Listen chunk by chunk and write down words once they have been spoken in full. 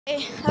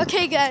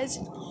Okay, guys,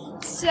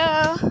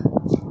 so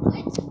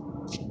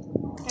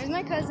here's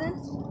my cousin.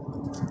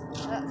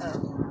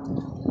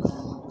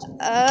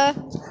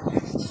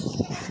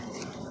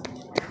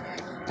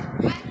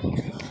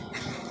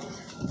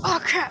 Oh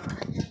crap.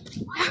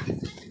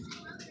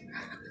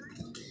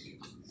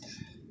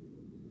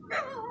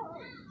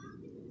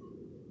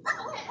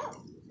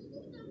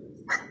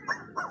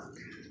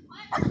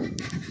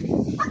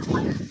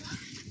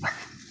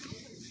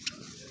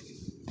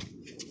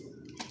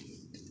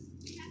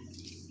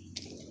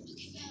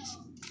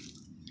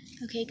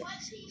 Okay,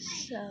 guys,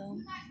 so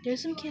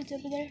there's some kids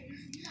over there.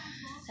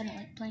 I don't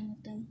like playing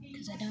with them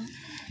because I don't.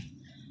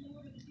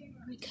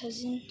 My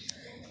cousin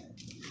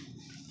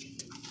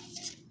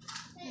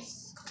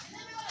is...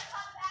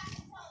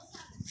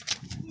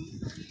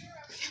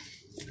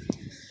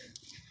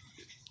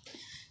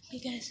 Hey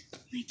guys,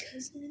 my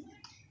cousin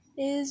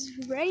is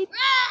right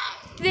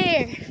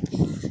there.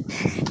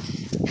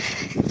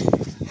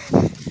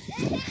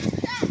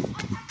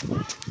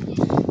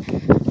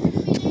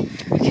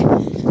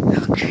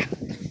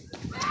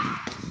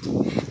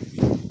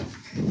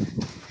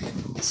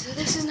 So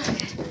this is not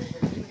good.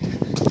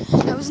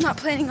 I was not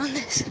planning on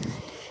this,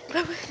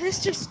 but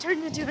this just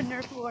turned into a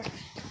nerf war.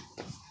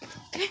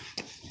 Okay.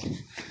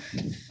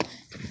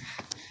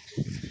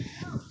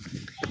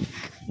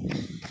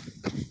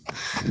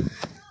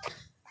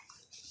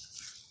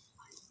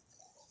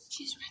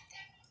 She's right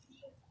there.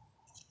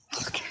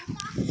 Oh crap.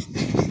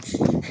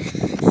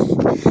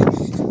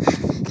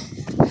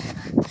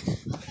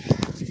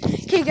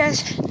 Okay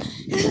guys,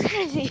 this is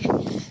crazy.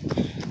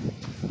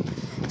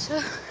 So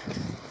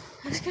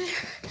I was gonna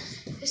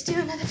just do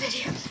another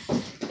video,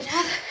 but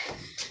now that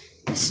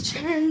this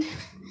turned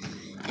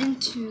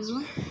into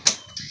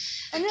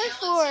a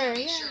nerf war,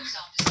 yeah.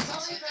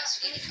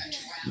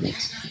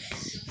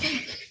 Okay,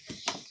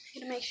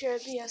 I'm gonna make sure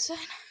it be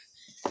outside.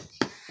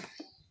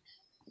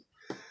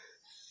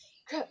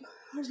 Crap,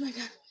 where's my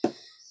gun? I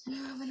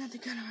don't have another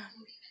gun around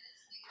me.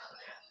 Oh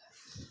crap.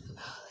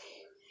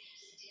 Holy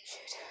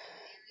shoot.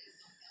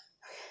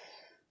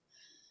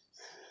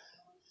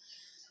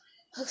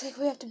 Looks like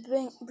we have to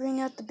bring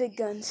out the big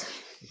guns.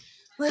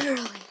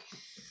 Literally.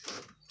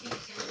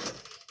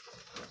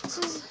 This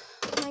is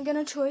my gun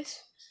of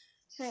choice.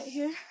 Right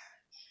here.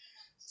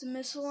 It's a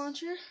missile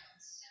launcher.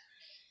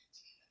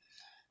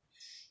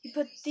 You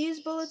put these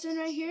bullets in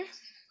right here.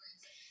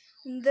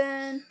 And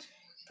then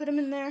put them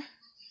in there.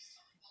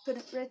 Put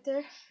it right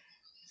there.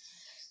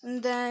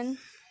 And then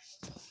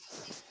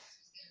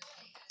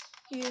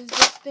use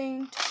this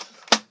thing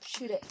to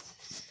shoot it.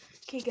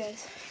 Okay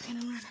guys, I'm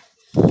gonna run.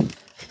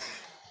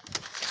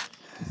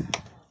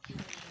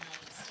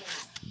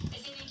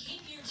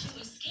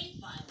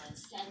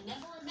 And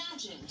never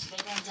imagined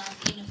they'd end up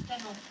in a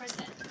federal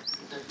prison.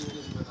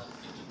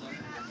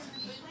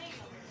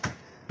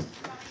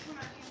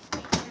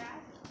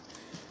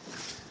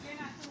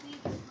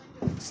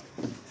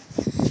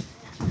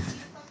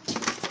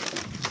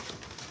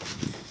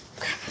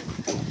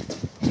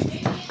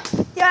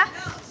 Yeah?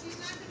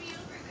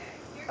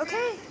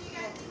 Okay.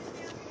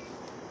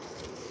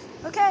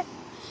 Okay.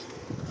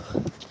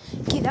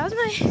 Okay, that was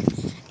my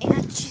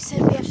aunt. She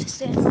said we have to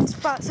stay in one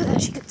spot so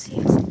that she could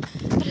see us.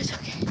 But it's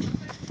okay.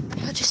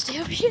 I'll just stay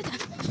over here then.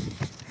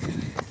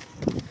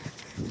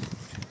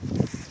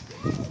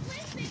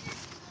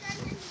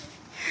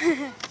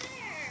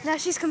 Now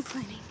she's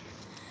complaining.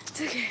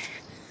 It's okay.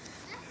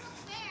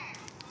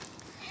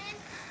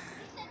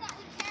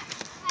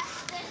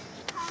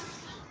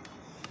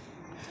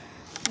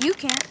 You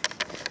can't.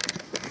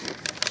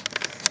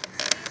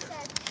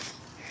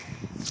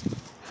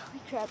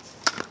 Holy crap.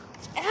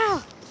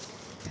 Ow!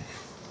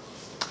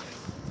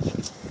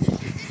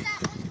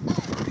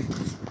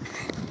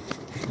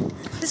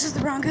 This is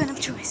the wrong gun of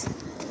choice.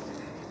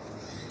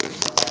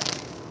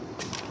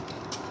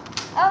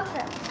 Oh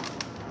crap.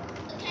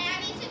 Okay,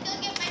 I need to go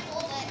get my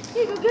bullet.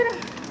 Here, go get him.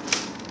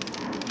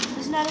 I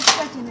was not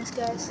expecting this,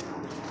 guys.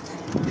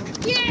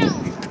 Yeah!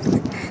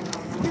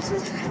 This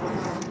is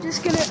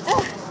just gonna...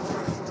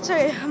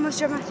 sorry, I almost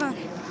dropped my phone.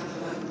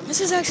 This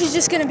is actually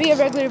just gonna be a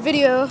regular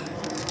video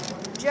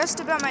just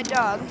about my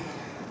dog.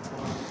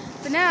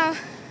 But now,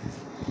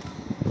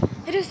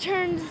 it has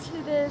turned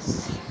into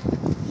this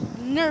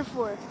nerf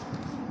war.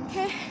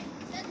 Okay?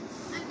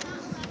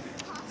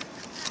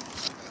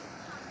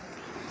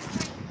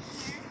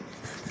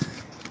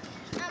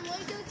 Will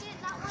you go get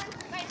that one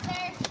right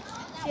there?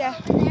 Yeah.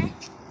 Over there?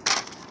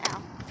 Ow.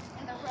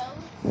 In the road?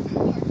 Or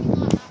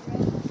people on that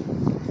road?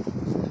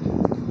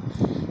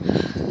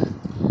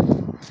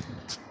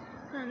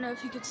 I don't know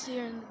if you could see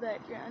her in the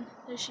background.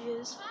 There she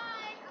is.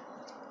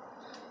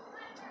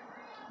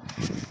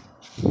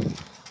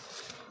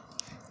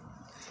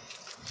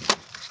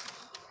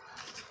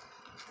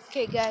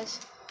 Okay, guys.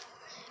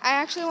 I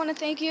actually want to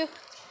thank you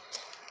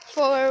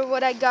for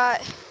what I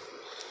got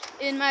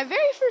in my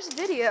very first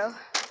video.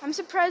 I'm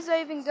surprised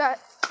I even got,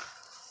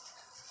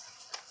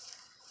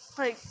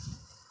 like,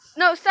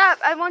 no, stop.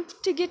 I want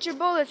to get your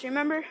bullets,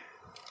 remember?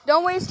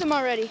 Don't waste them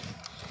already.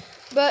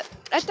 But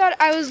I thought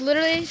I was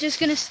literally just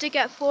gonna stick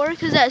at 4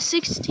 because at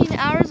 16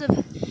 hours of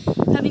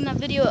having that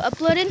video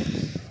uploaded,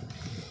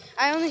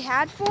 I only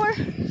had 4.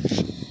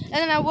 And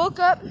then I woke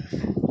up,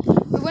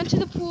 we went to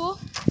the pool,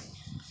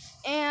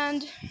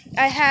 and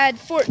I had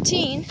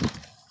 14,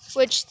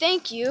 which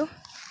thank you.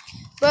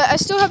 But I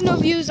still have no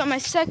views on my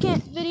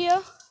second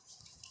video.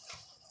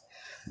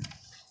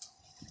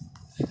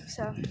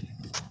 So,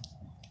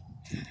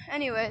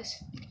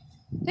 anyways,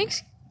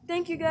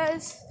 thank you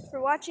guys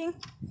for watching.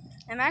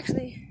 I'm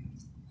actually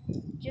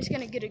just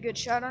gonna get a good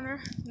shot on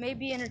her,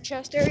 maybe in her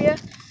chest area,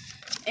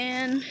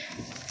 and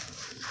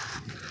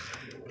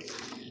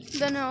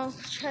then I'll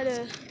try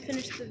to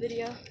finish the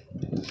video.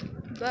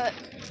 But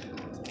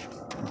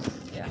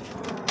yeah,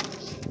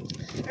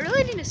 I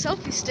really need a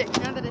selfie stick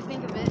now that I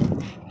think of it.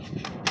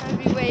 That'd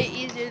be way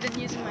easier than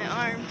using my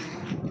arm.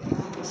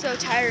 So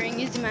tiring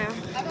using my arm.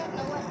 I don't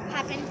know what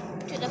happened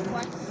to the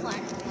fourth floor.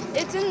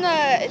 It's in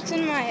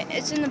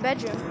the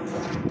bedroom.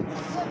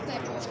 What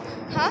bedroom?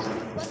 Huh?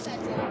 What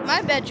bedroom?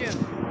 My bedroom.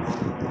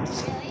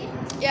 Really?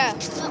 Yeah,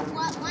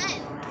 What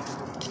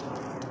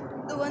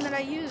one? the one that I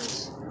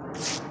use.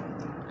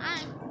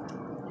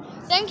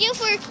 Thank you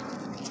for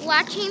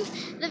watching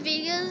the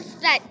videos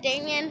that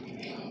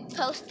Damien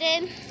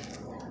posted.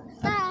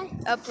 Bye.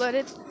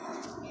 Uploaded.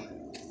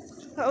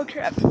 Oh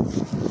crap.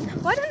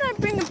 Why didn't I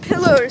bring a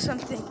pillow or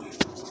something?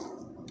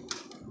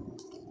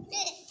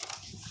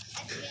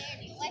 I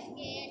scared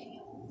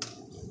you.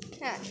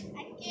 Yeah. I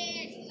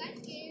scared you.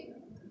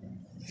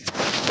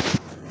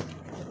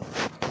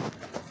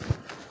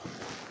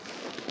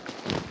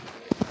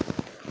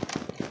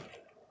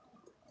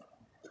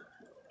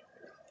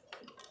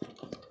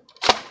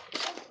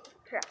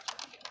 Crap.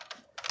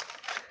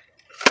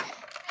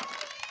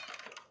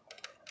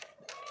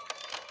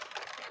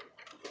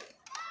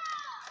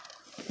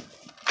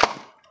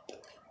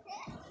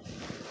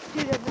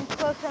 Dude, I've been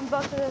close on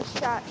both of those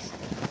shots.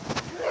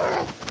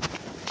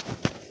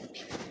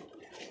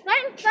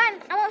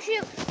 Fine. I won't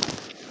shoot.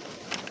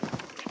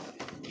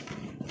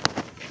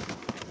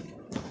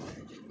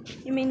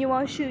 You mean you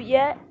won't shoot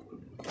yet?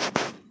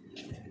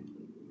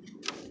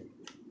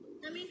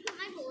 Let me put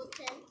my bullets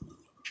in.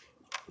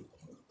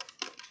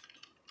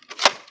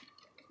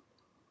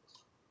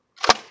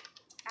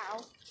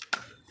 Ow.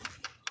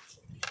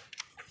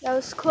 That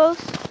was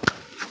close.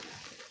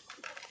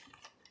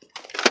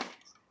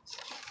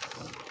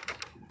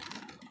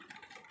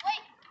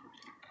 Wait.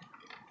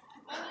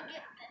 Let me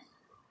get this.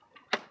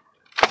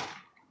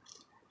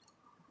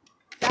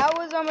 That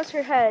was almost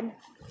her head.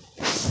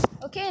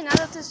 Okay, now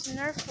that this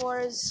nerf war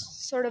is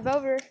sort of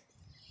over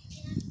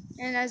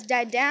and has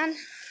died down,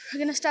 we're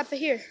gonna stop it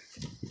here.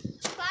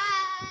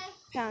 Bye.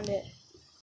 Pound it.